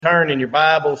Turn in your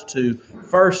Bibles to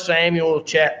 1 Samuel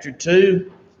chapter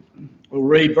 2. We'll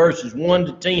read verses 1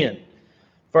 to 10.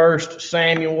 1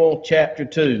 Samuel chapter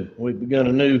 2. We've begun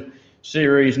a new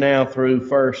series now through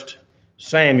 1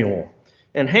 Samuel.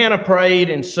 And Hannah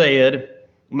prayed and said,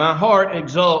 "My heart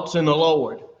exults in the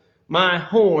Lord. My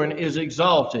horn is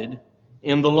exalted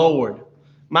in the Lord.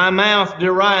 My mouth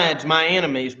derides my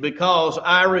enemies because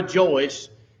I rejoice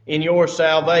in your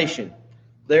salvation.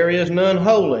 There is none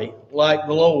holy like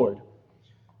the Lord,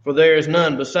 for there is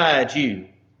none besides you.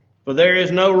 For there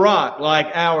is no rock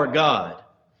like our God.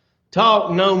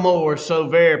 Talk no more so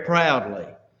very proudly.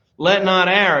 Let not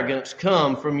arrogance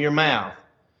come from your mouth.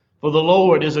 For the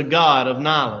Lord is a God of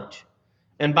knowledge,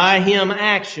 and by him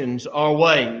actions are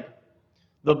weighed.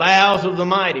 The bows of the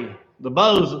mighty, the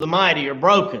bows of the mighty are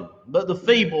broken, but the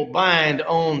feeble bind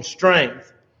on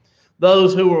strength.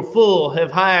 Those who are full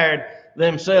have hired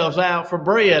themselves out for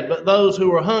bread, but those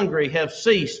who are hungry have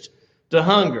ceased to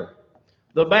hunger.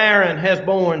 The barren has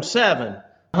borne 7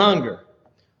 hunger.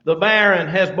 The barren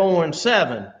has borne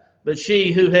 7, but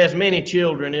she who has many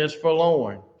children is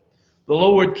forlorn. The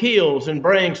Lord kills and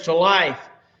brings to life.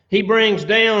 He brings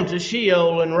down to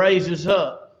Sheol and raises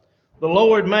up. The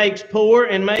Lord makes poor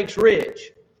and makes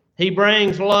rich. He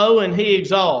brings low and he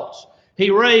exalts.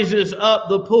 He raises up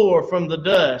the poor from the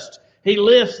dust. He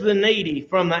lifts the needy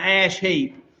from the ash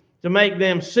heap to make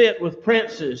them sit with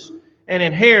princes and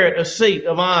inherit a seat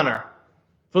of honor.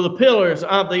 For the pillars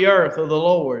of the earth are the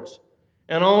Lord's,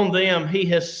 and on them he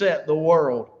has set the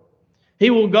world. He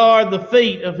will guard the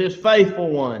feet of his faithful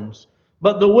ones,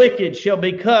 but the wicked shall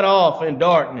be cut off in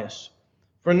darkness.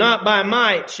 For not by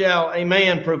might shall a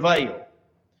man prevail.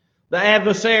 The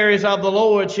adversaries of the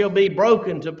Lord shall be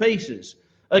broken to pieces.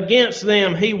 Against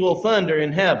them he will thunder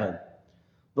in heaven.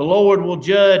 The Lord will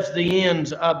judge the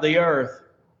ends of the earth.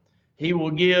 He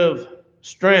will give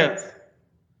strength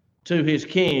to his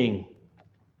king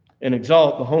and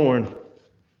exalt the horn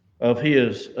of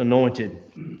his anointed."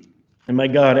 And may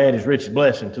God add his richest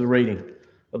blessing to the reading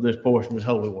of this portion of his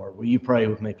holy word. Will you pray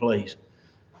with me, please?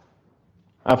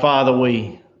 Our Father,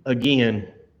 we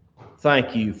again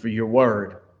thank you for your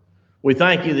word. We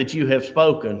thank you that you have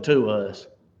spoken to us.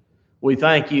 We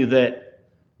thank you that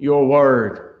your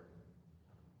word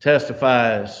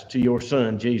testifies to your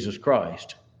Son, Jesus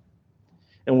Christ.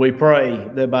 And we pray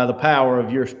that by the power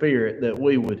of your Spirit that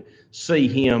we would see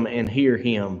him and hear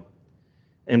him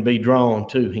and be drawn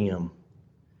to him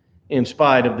in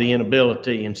spite of the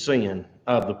inability and sin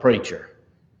of the preacher.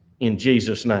 In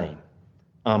Jesus' name,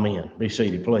 amen. Be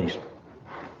seated, please.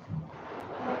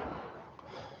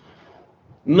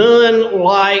 None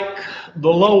like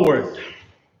the Lord.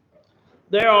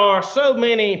 There are so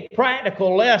many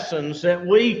practical lessons that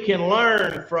we can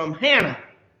learn from Hannah.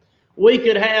 We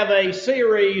could have a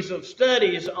series of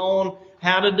studies on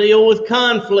how to deal with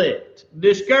conflict,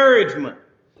 discouragement,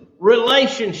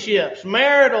 relationships,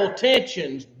 marital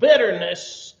tensions,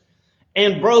 bitterness,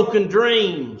 and broken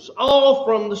dreams, all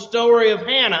from the story of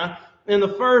Hannah in the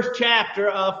first chapter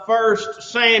of 1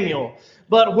 Samuel.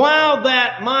 But while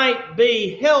that might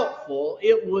be helpful,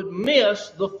 it would miss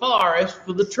the forest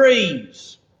for the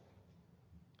trees.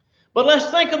 But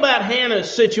let's think about Hannah's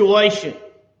situation.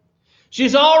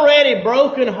 She's already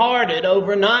brokenhearted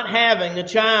over not having a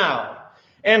child,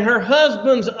 and her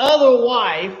husband's other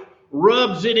wife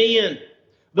rubs it in.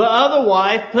 The other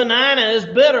wife, Peninnah, is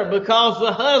bitter because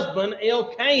the husband,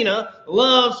 Elkanah,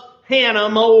 loves Hannah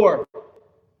more.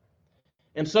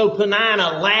 And so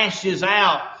Peninnah lashes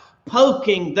out,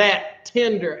 poking that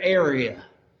tender area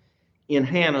in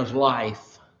Hannah's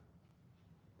life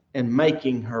and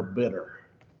making her bitter.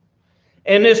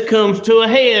 And this comes to a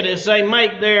head as they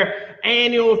make their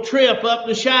annual trip up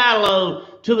to Shiloh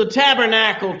to the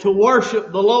tabernacle to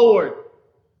worship the Lord.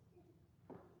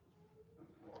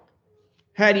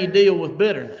 How do you deal with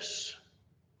bitterness?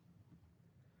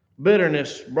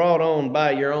 Bitterness brought on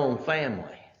by your own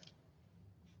family,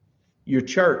 your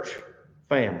church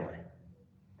family.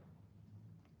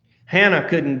 Hannah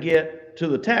couldn't get to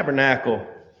the tabernacle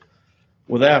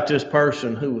without this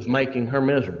person who was making her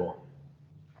miserable.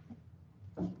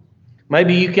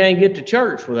 Maybe you can't get to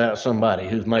church without somebody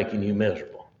who's making you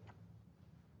miserable.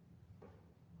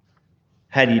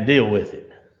 How do you deal with it?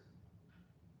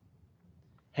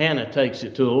 Hannah takes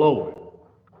it to the Lord.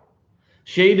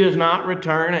 She does not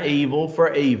return evil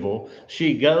for evil.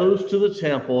 She goes to the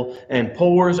temple and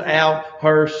pours out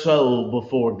her soul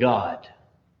before God.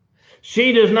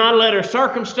 She does not let her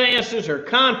circumstances, her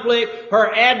conflict,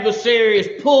 her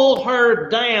adversaries pull her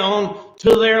down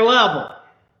to their level.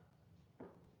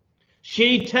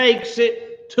 She takes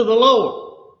it to the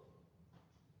Lord.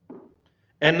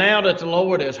 And now that the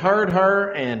Lord has heard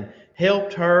her and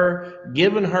helped her,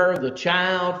 given her the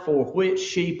child for which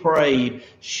she prayed,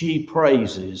 she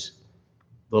praises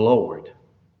the Lord.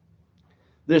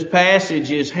 This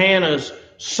passage is Hannah's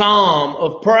psalm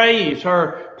of praise,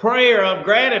 her prayer of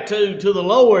gratitude to the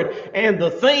Lord. And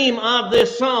the theme of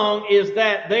this song is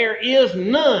that there is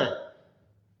none,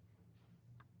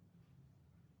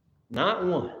 not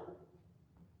one,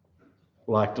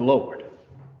 like the Lord.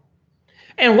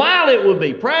 And while it would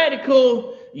be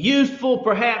practical, useful,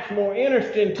 perhaps more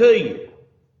interesting to you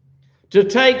to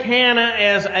take Hannah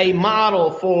as a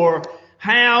model for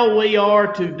how we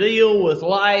are to deal with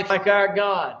life like our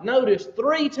God, notice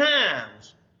 3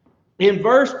 times in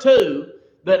verse 2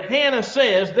 that Hannah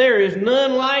says there is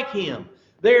none like him.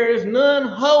 There is none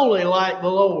holy like the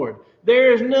Lord.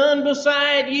 There is none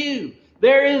beside you.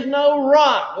 There is no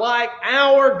rock like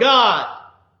our God.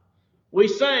 We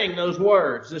sang those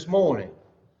words this morning.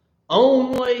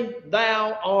 Only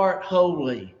thou art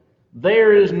holy.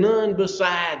 There is none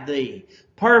beside thee.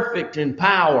 Perfect in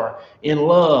power, in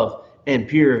love, and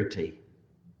purity.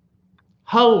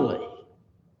 Holy.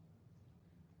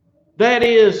 That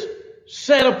is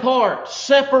set apart,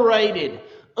 separated,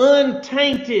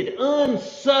 untainted,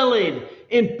 unsullied,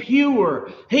 and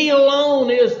pure. He alone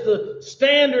is the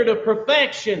standard of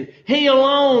perfection. He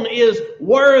alone is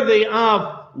worthy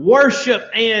of worship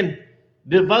and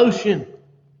devotion.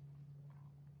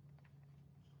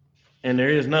 And there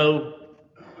is no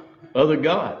other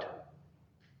God.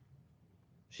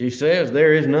 She says,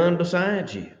 there is none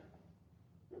besides you.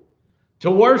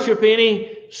 To worship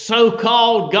any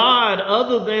so-called God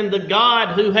other than the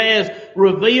God who has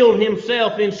revealed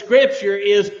himself in Scripture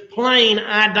is plain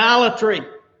idolatry.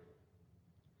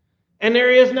 And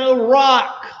there is no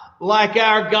rock like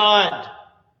our God.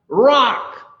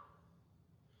 Rock,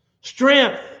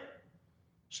 strength,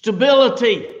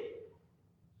 stability,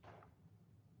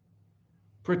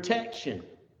 protection,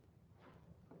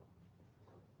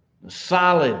 a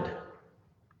solid,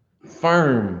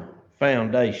 firm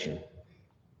foundation.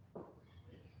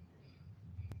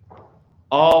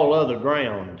 All other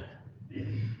ground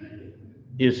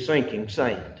is sinking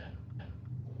sand.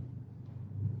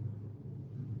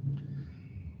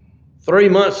 3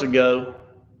 months ago,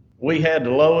 we had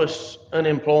the lowest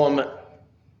unemployment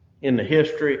in the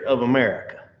history of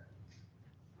America.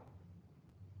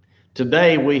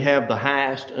 Today, we have the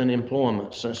highest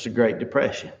unemployment since the Great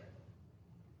Depression.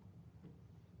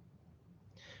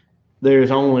 There is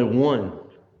only one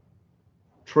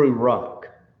true rock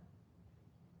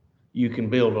you can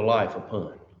build a life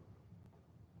upon,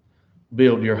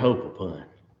 build your hope upon,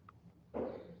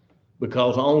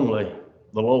 because only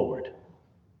the Lord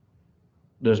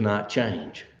does not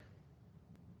change.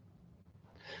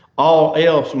 All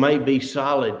else may be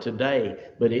solid today,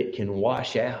 but it can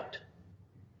wash out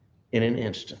in an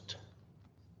instant.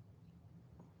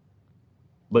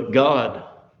 But God,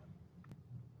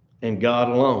 and God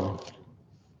alone,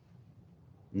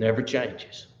 never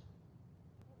changes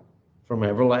from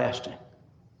everlasting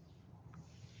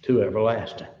to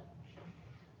everlasting.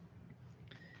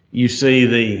 You see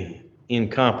the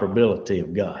incomparability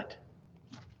of God.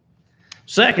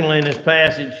 Secondly, in this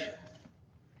passage,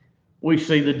 we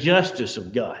see the justice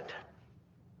of God.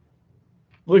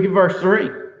 Look at verse 3.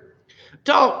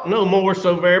 Talk no more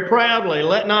so very proudly.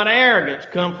 Let not arrogance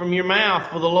come from your mouth,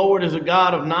 for the Lord is a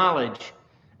God of knowledge,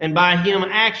 and by him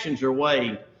actions are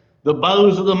weighed. The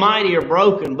bows of the mighty are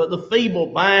broken, but the feeble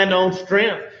bind on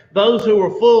strength. Those who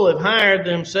are full have hired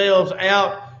themselves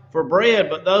out for bread,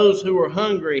 but those who are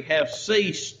hungry have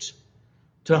ceased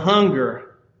to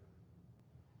hunger.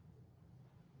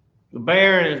 The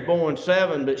barren is born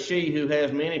 7, but she who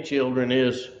has many children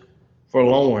is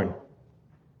forlorn.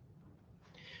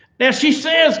 Now she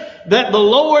says that the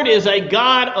Lord is a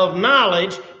God of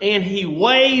knowledge and he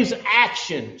weighs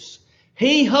actions.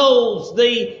 He holds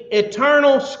the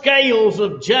eternal scales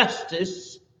of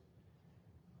justice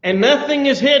and nothing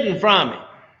is hidden from him.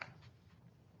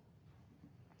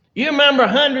 You remember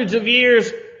hundreds of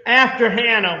years after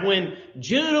Hannah when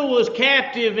Judah was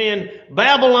captive in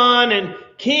Babylon and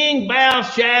King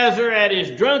Belshazzar at his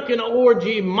drunken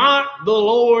orgy mocked the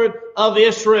Lord of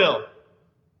Israel.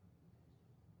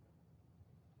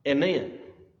 And then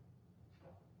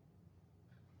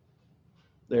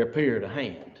there appeared a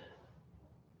hand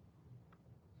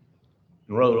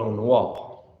and wrote on the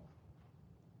wall.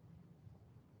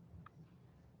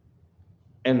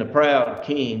 And the proud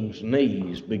king's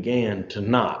knees began to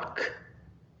knock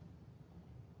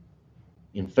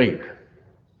in fear.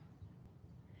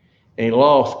 And he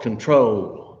lost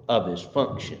control of his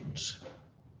functions.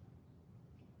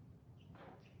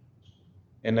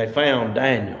 And they found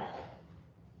Daniel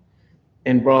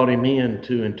and brought him in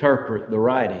to interpret the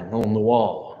writing on the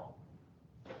wall.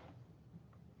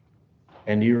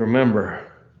 And you remember,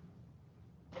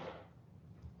 it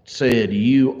said,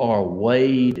 you are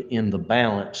weighed in the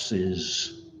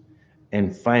balances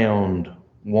and found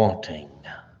wanting.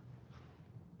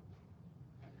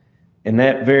 And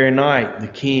that very night the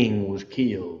king was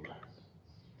killed,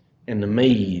 and the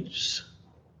Medes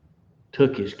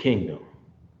took his kingdom.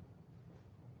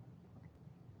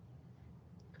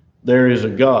 There is a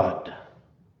God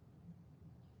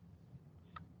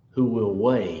who will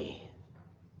weigh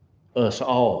us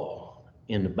all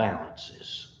in the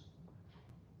balances.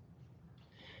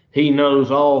 He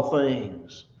knows all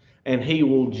things, and he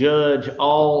will judge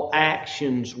all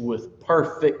actions with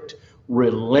perfect,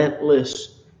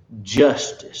 relentless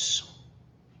justice.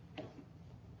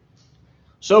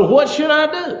 So what should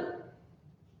I do?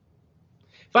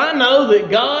 If I know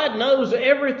that God knows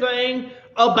everything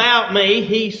about me,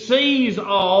 he sees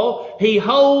all, he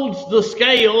holds the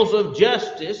scales of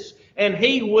justice, and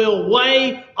he will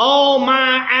weigh all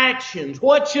my actions,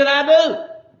 what should I do?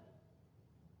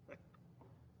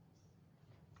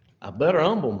 I better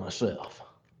humble myself.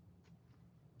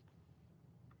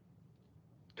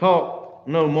 Talk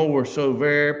no more so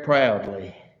very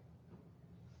proudly.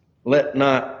 Let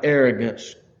not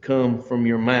arrogance come from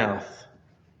your mouth,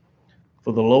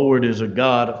 for the Lord is a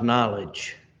God of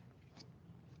knowledge,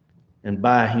 and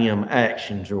by him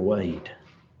actions are weighed.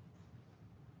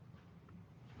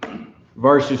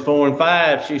 Verses 4 and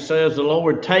 5, she says, the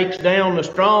Lord takes down the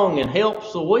strong and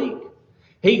helps the weak.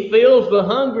 He fills the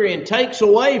hungry and takes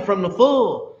away from the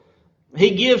full.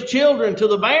 He gives children to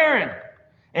the barren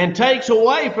and takes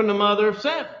away from the mother of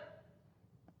seven.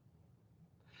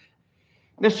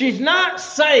 Now, she's not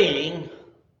saying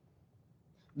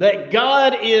that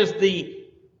God is the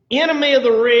enemy of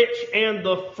the rich and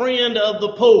the friend of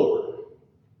the poor.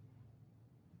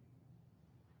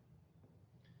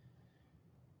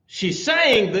 She's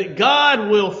saying that God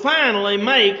will finally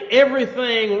make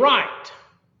everything right.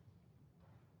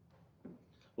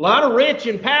 A lot of rich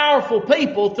and powerful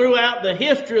people throughout the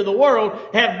history of the world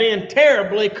have been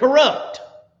terribly corrupt.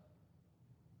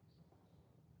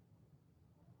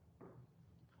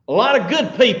 A lot of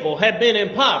good people have been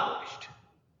impoverished.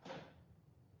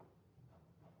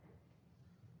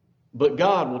 But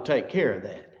God will take care of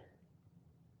that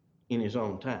in his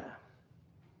own time.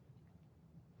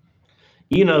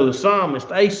 You know, the psalmist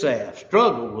Asaph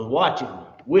struggled with watching the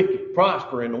wicked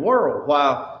prosper in the world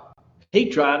while he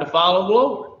tried to follow the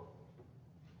Lord.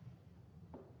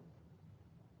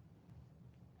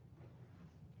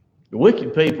 The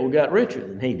wicked people got richer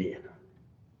than he did.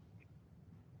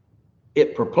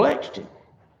 It perplexed him.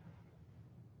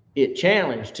 It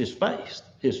challenged his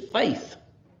faith.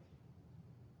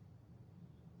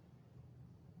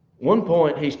 One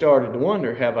point he started to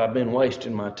wonder, have I been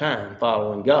wasting my time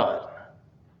following God?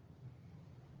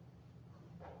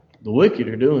 The wicked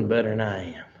are doing better than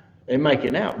I am. They make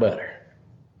it out better.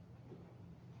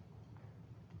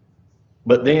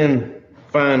 But then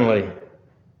finally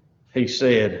he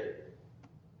said,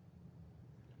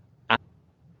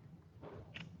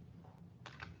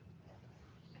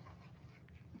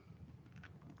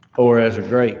 or as a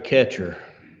great catcher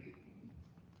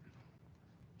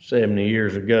 70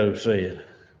 years ago said,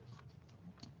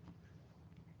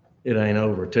 it ain't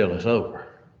over till it's over.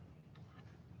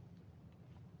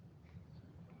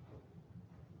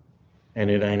 And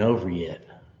it ain't over yet.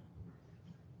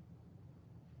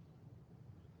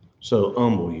 So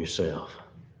humble yourself.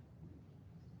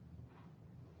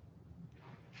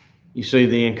 You see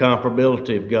the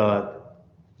incomparability of God,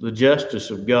 the justice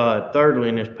of God. Thirdly,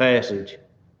 in this passage,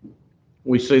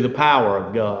 we see the power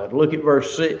of God. Look at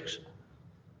verse 6.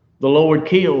 The Lord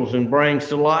kills and brings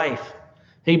to life.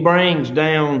 He brings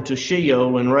down to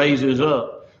Sheol and raises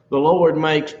up. The Lord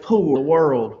makes poor the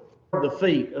world the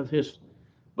feet of his,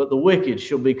 but the wicked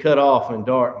shall be cut off in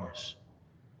darkness.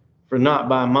 For not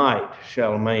by might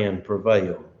shall a man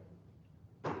prevail.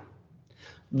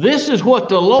 This is what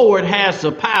the Lord has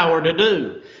the power to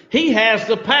do. He has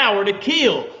the power to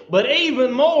kill, but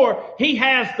even more, he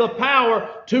has the power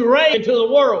to raise into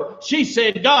the world. She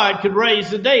said God could raise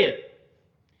the dead.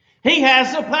 He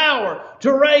has the power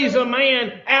to raise a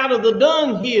man out of the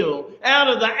dunghill, out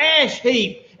of the ash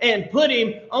heap, and put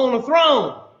him on a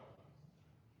throne.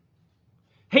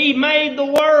 He made the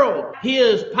world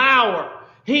his power.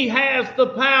 He has the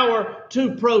power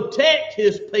to protect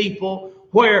his people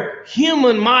where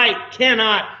human might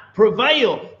cannot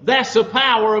prevail. That's the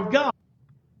power of God.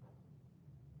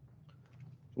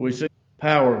 We see the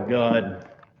power of God.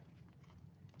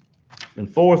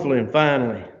 And fourthly and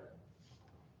finally,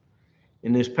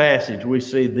 In this passage, we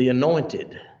see the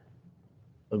anointed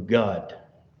of God.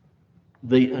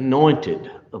 The anointed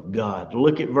of God.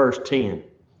 Look at verse 10.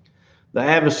 The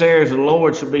adversaries of the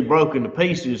Lord shall be broken to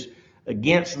pieces.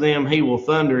 Against them he will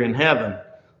thunder in heaven.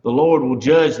 The Lord will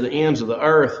judge the ends of the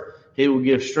earth. He will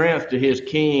give strength to his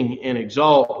king and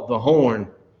exalt the horn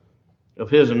of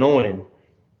his anointing.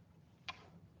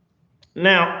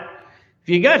 Now, if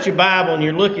you got your Bible and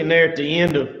you're looking there at the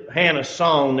end of Hannah's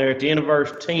song, there at the end of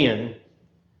verse 10,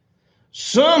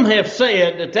 some have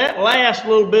said that that last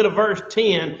little bit of verse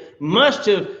 10 must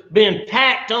have been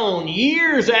tacked on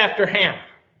years after Hannah,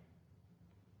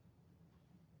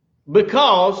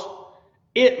 because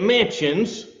it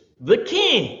mentions the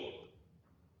king.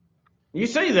 You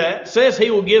see that? It says he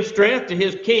will give strength to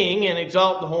his king and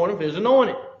exalt the horn of his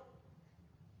anointed.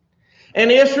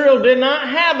 And Israel did not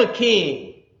have a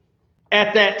king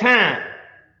at that time.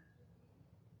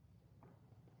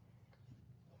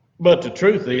 But the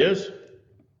truth is,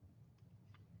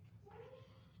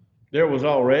 there was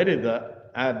already the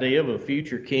idea of a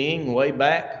future king way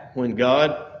back when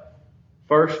God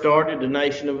first started the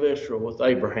nation of Israel with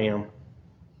Abraham.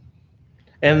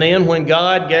 And then when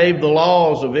God gave the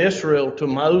laws of Israel to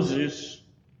Moses,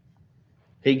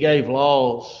 he gave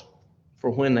laws for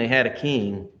when they had a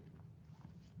king.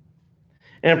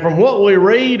 And from what we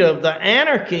read of the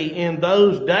anarchy in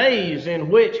those days in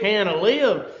which Hannah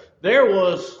lived, there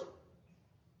was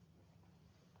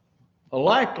a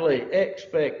likely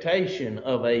expectation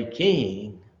of a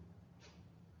king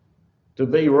to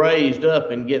be raised up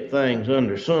and get things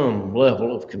under some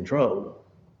level of control.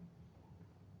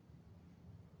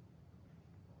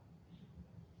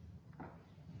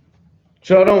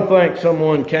 So I don't think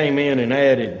someone came in and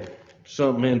added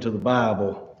something into the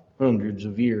Bible hundreds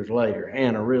of years later.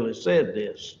 Hannah really said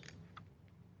this.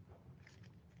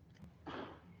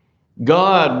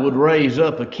 God would raise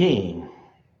up a king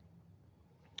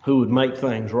who would make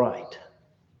things right.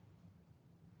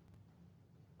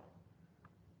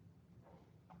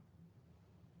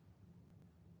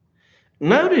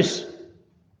 Notice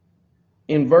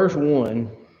in verse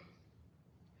 1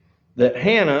 that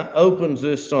Hannah opens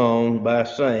this song by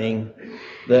saying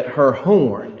that her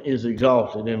horn is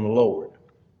exalted in the Lord.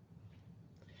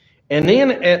 And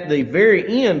then at the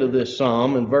very end of this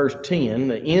psalm, in verse 10,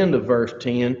 the end of verse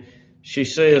 10, she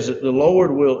says that the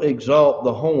Lord will exalt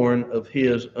the horn of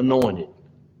his anointed.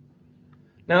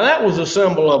 Now that was a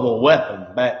symbol of a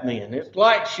weapon back then. It's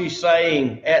like she's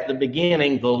saying at the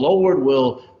beginning, the Lord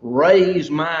will raise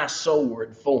my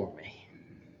sword for me.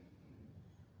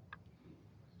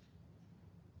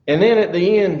 And then at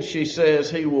the end she says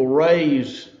he will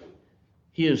raise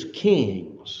his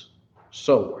king's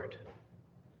sword.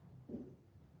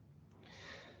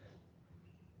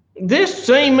 This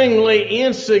seemingly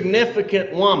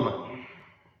insignificant woman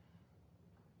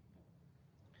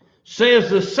says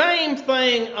the same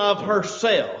thing of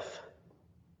herself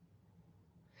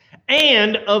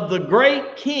and of the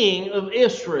great king of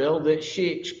Israel that she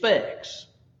expects.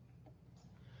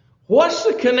 What's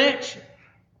the connection?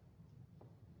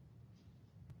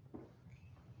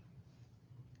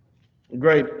 The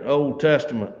great Old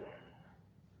Testament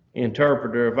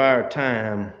interpreter of our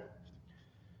time,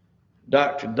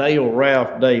 Dr. Dale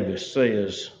Ralph Davis,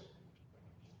 says,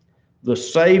 the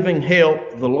saving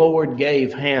help the Lord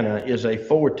gave Hannah is a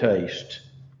foretaste,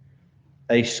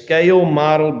 a scale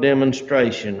model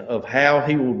demonstration of how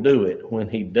he will do it when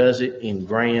he does it in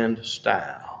grand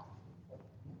style.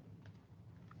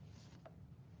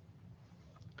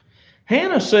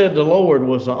 Hannah said the Lord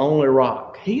was the only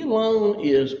rock. He alone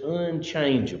is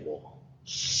unchangeable,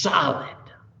 solid.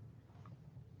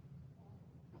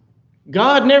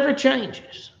 God never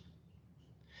changes.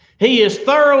 He is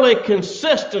thoroughly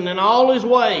consistent in all his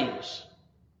ways.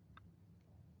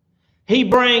 He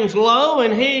brings low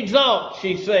and he exalts,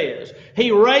 she says.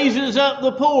 He raises up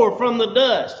the poor from the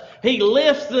dust. He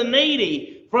lifts the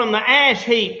needy from the ash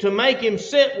heap to make him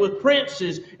sit with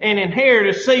princes and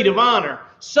inherit a seat of honor.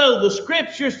 So the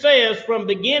scripture says from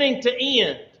beginning to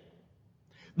end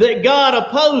that God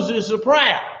opposes the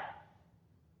proud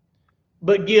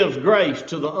but gives grace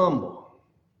to the humble.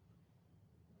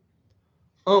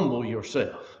 Humble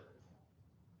yourself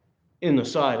in the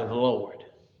sight of the Lord,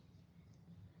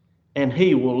 and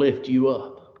he will lift you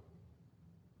up.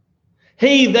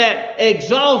 He that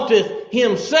exalteth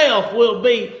himself will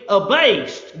be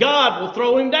abased. God will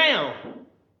throw him down.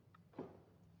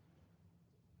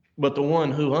 But the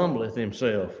one who humbleth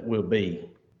himself will be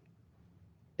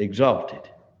exalted.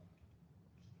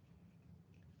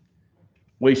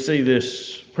 We see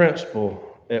this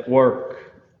principle at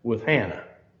work with Hannah.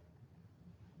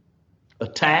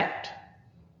 Attacked,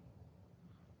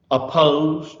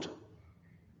 opposed,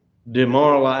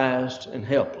 demoralized, and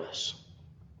helpless.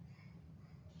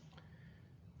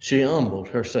 She humbled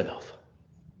herself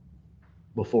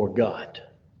before God.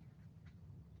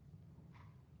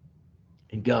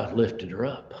 And God lifted her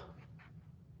up.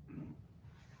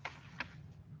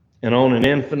 And on an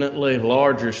infinitely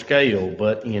larger scale,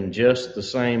 but in just the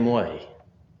same way,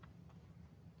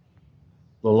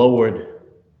 the Lord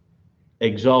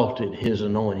exalted his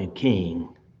anointed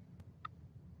king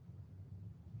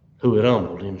who had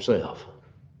humbled himself.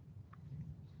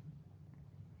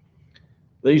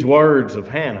 These words of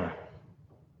Hannah,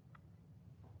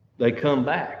 they come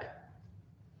back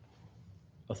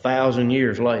 1,000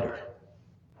 years later.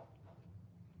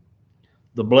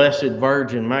 The Blessed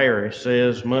Virgin Mary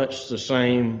says much the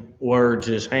same words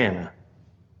as Hannah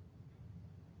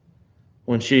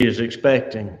when she is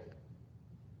expecting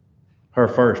her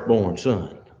firstborn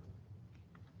son.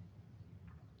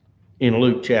 In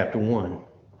Luke chapter 1.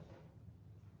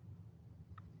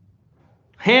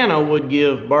 Hannah would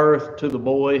give birth to the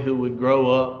boy who would grow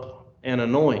up and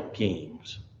anoint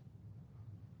kings.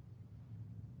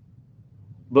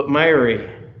 But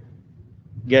Mary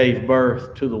gave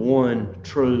birth to the one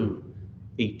true,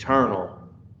 eternal,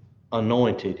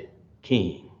 anointed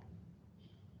king.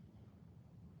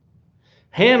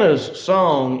 Hannah's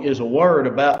song is a word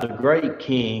about the great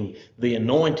king, the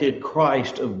anointed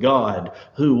Christ of God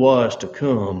who was to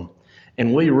come.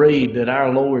 And we read that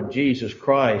our Lord Jesus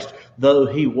Christ, though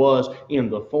he was in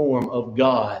the form of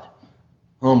God,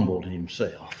 humbled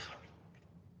himself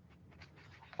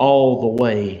all the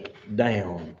way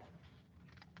down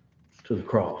to the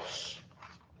cross.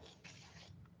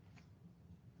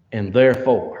 And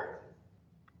therefore,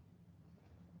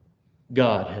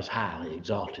 God has highly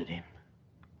exalted him.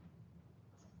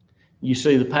 You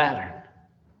see the pattern.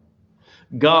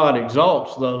 God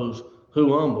exalts those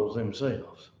who humble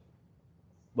themselves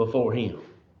before him.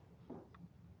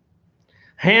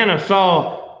 Hannah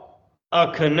saw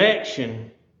a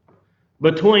connection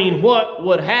between what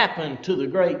would happen to the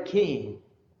great king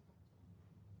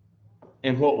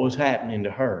and what was happening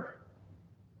to her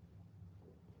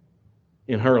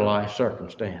in her life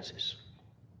circumstances.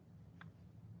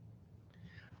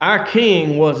 Our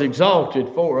king was exalted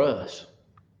for us,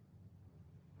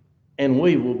 and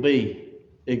we will be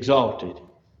exalted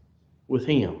with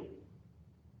him.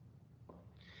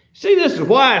 See, this is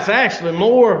why it's actually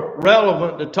more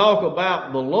relevant to talk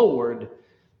about the Lord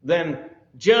than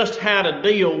just how to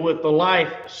deal with the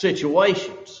life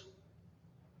situations.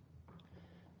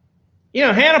 You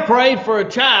know, Hannah prayed for a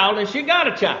child and she got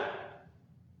a child.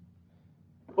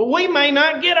 But we may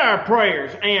not get our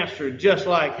prayers answered just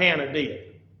like Hannah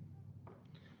did.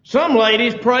 Some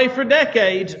ladies pray for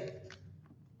decades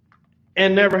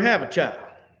and never have a child.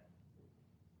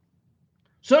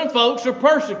 Some folks are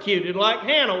persecuted like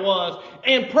Hannah was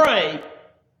and pray,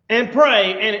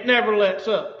 and it never lets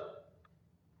up.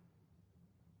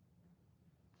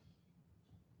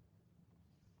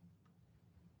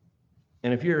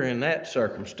 And if you're in that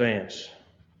circumstance,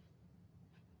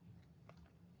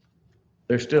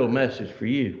 there's still a message for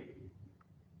you.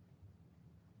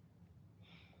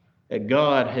 That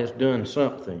God has done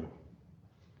something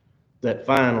that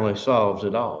finally solves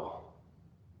it all.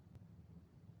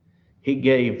 He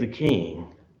gave the king.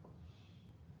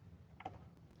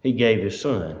 He gave his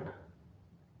son.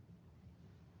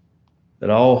 That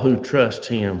all who trust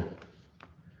him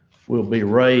will be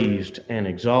raised and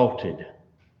exalted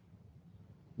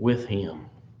with him.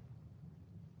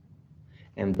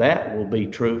 And that will be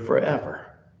true forever.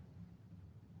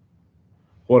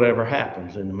 Whatever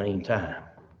happens in the meantime.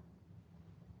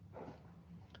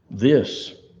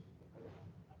 This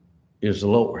is the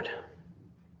Lord.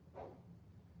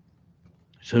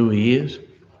 It's who he is.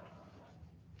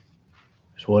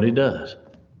 It's what he does.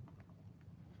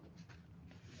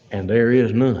 And there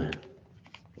is none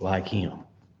like him.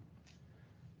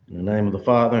 In the name of the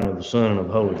Father, and of the Son, and of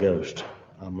the Holy Ghost.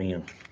 Amen.